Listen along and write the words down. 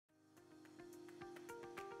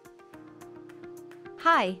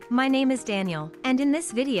Hi, my name is Daniel, and in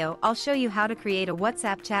this video I'll show you how to create a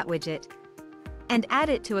WhatsApp chat widget and add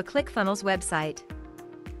it to a ClickFunnels website.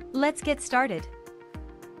 Let's get started.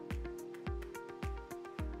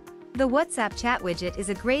 The WhatsApp chat widget is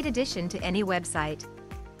a great addition to any website.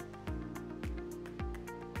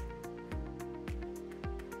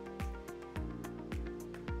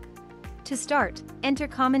 To start, enter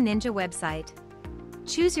Common Ninja website.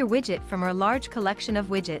 Choose your widget from our large collection of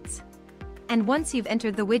widgets. And once you've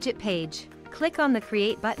entered the widget page, click on the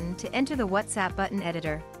Create button to enter the WhatsApp button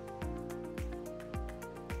editor.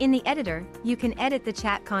 In the editor, you can edit the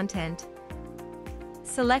chat content.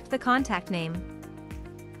 Select the contact name.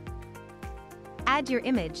 Add your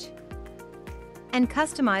image. And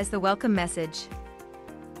customize the welcome message.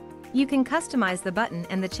 You can customize the button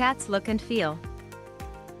and the chat's look and feel.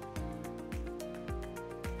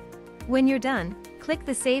 When you're done, click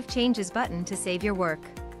the Save Changes button to save your work.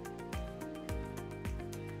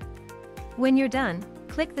 When you're done,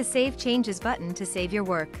 click the Save Changes button to save your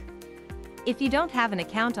work. If you don't have an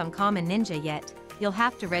account on Common Ninja yet, you'll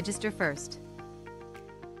have to register first.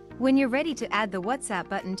 When you're ready to add the WhatsApp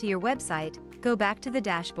button to your website, go back to the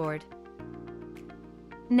dashboard.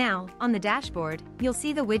 Now, on the dashboard, you'll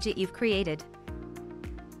see the widget you've created.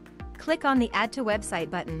 Click on the Add to Website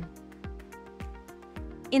button.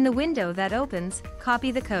 In the window that opens, copy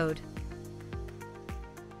the code.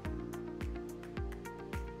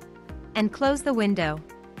 And close the window.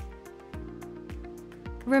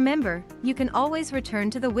 Remember, you can always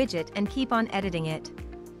return to the widget and keep on editing it.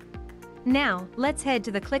 Now, let's head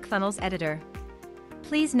to the ClickFunnels editor.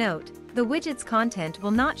 Please note, the widget's content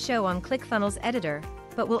will not show on ClickFunnels editor,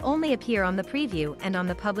 but will only appear on the preview and on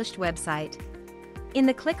the published website. In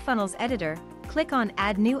the ClickFunnels editor, click on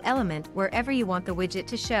Add New Element wherever you want the widget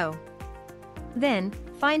to show. Then,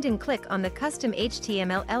 find and click on the Custom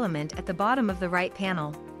HTML element at the bottom of the right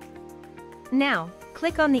panel. Now,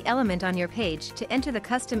 click on the element on your page to enter the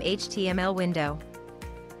Custom HTML window.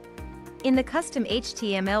 In the Custom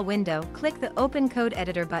HTML window, click the Open Code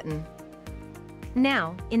Editor button.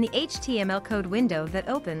 Now, in the HTML code window that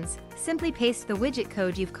opens, simply paste the widget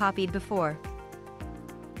code you've copied before.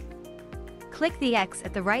 Click the X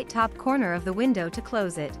at the right top corner of the window to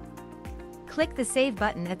close it. Click the Save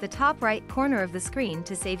button at the top right corner of the screen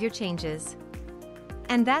to save your changes.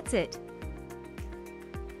 And that's it.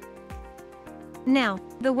 Now,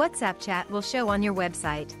 the WhatsApp chat will show on your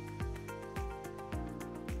website.